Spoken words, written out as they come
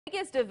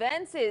Biggest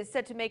Events is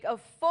set to make a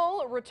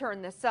full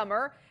return this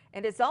summer,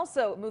 and it's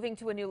also moving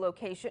to a new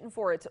location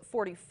for its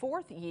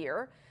 44th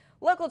year.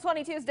 Local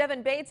 22's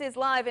Devin Bates is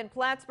live in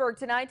Plattsburgh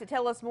tonight to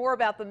tell us more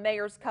about the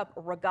Mayor's Cup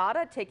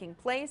Regatta taking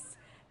place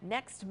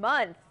next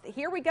month.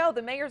 Here we go,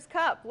 the Mayor's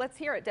Cup. Let's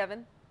hear it,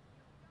 Devin.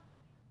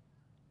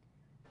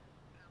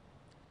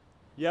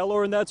 Yeah,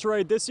 Lauren, that's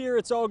right. This year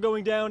it's all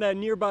going down at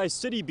nearby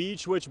City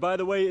Beach, which, by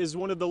the way, is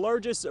one of the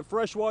largest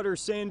freshwater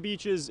sand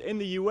beaches in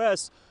the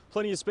U.S.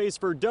 Plenty of space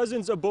for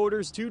dozens of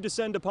boaters to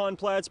descend upon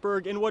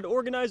Plattsburgh in what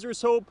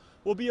organizers hope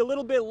will be a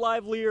little bit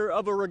livelier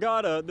of a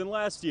regatta than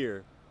last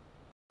year.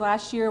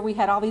 Last year we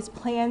had all these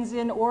plans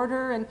in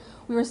order and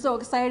we were so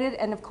excited,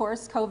 and of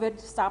course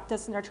COVID stopped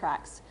us in our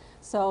tracks.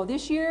 So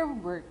this year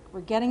we're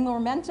getting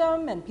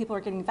momentum and people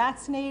are getting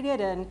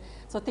vaccinated, and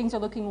so things are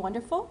looking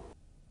wonderful.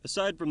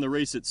 Aside from the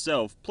race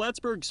itself,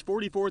 Plattsburgh's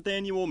 44th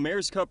annual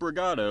Mayor's Cup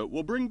Regatta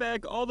will bring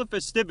back all the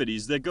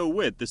festivities that go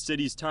with the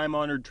city's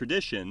time-honored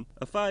tradition: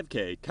 a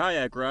 5K,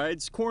 kayak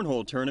rides,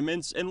 cornhole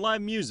tournaments, and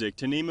live music,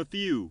 to name a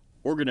few.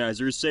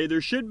 Organizers say there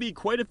should be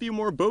quite a few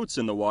more boats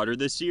in the water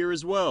this year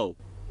as well.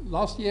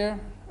 Last year,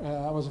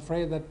 I was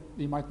afraid that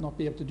we might not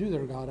be able to do the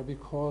regatta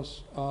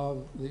because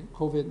of the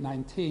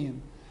COVID-19,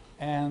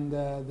 and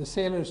the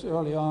sailors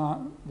early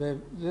on were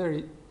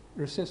very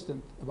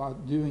resistant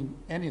about doing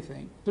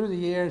anything. Through the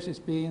years, it's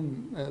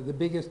been the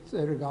biggest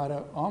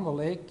regatta on the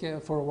lake.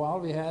 For a while,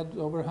 we had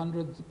over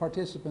 100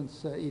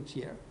 participants each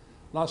year.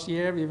 Last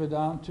year, we were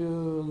down to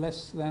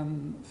less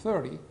than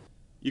 30.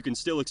 You can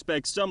still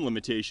expect some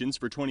limitations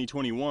for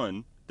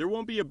 2021. There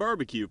won't be a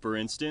barbecue, for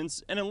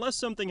instance, and unless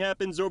something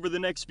happens over the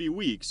next few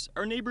weeks,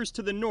 our neighbors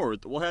to the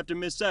north will have to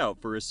miss out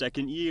for a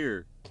second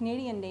year.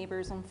 Canadian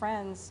neighbors and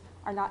friends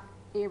are not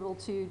able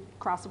to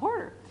cross the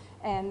border,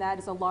 and that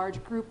is a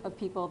large group of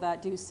people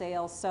that do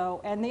sail.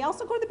 And they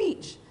also go to the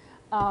beach.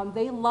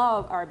 They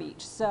love our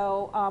beach.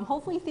 So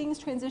hopefully things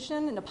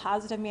transition in a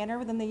positive manner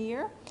within the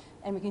year,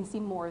 and we can see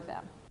more of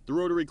them. The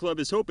Rotary Club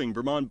is hoping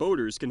Vermont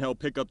boaters can help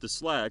pick up the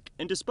slack,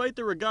 and despite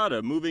the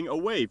regatta moving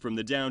away from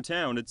the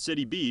downtown at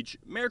City Beach,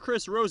 Mayor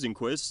Chris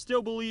Rosenquist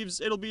still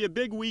believes it'll be a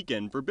big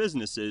weekend for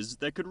businesses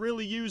that could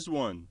really use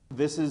one.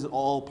 This is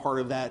all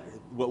part of that,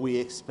 what we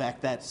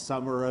expect that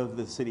summer of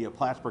the city of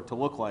Plattsburgh to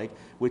look like,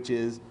 which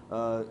is,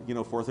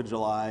 4th of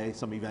July,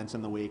 some events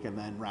in the week, and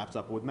then wraps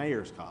up with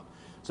Mayor's Cup.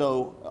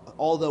 So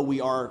although we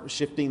are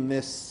shifting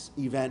this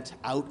event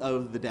out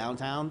of the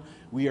downtown,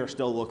 we are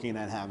still looking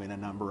at having a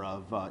number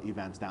of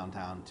events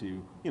downtown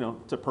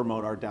to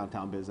promote our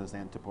downtown business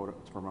and to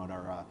promote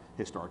our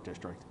historic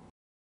district.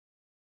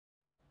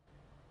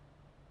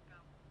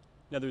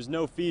 Now, there's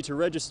no fee to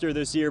register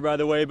this year, by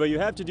the way, but you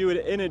have to do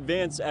it in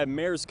advance at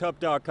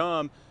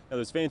mayorscup.com. Now,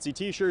 those fancy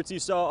t-shirts you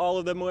saw all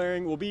of them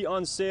wearing will be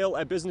on sale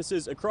at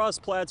businesses across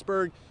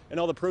Plattsburgh, and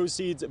all the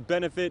proceeds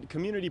benefit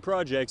community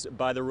projects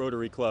by the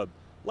Rotary Club.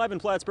 Live in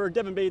Plattsburgh,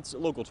 Devin Bates,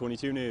 Local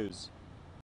 22 News.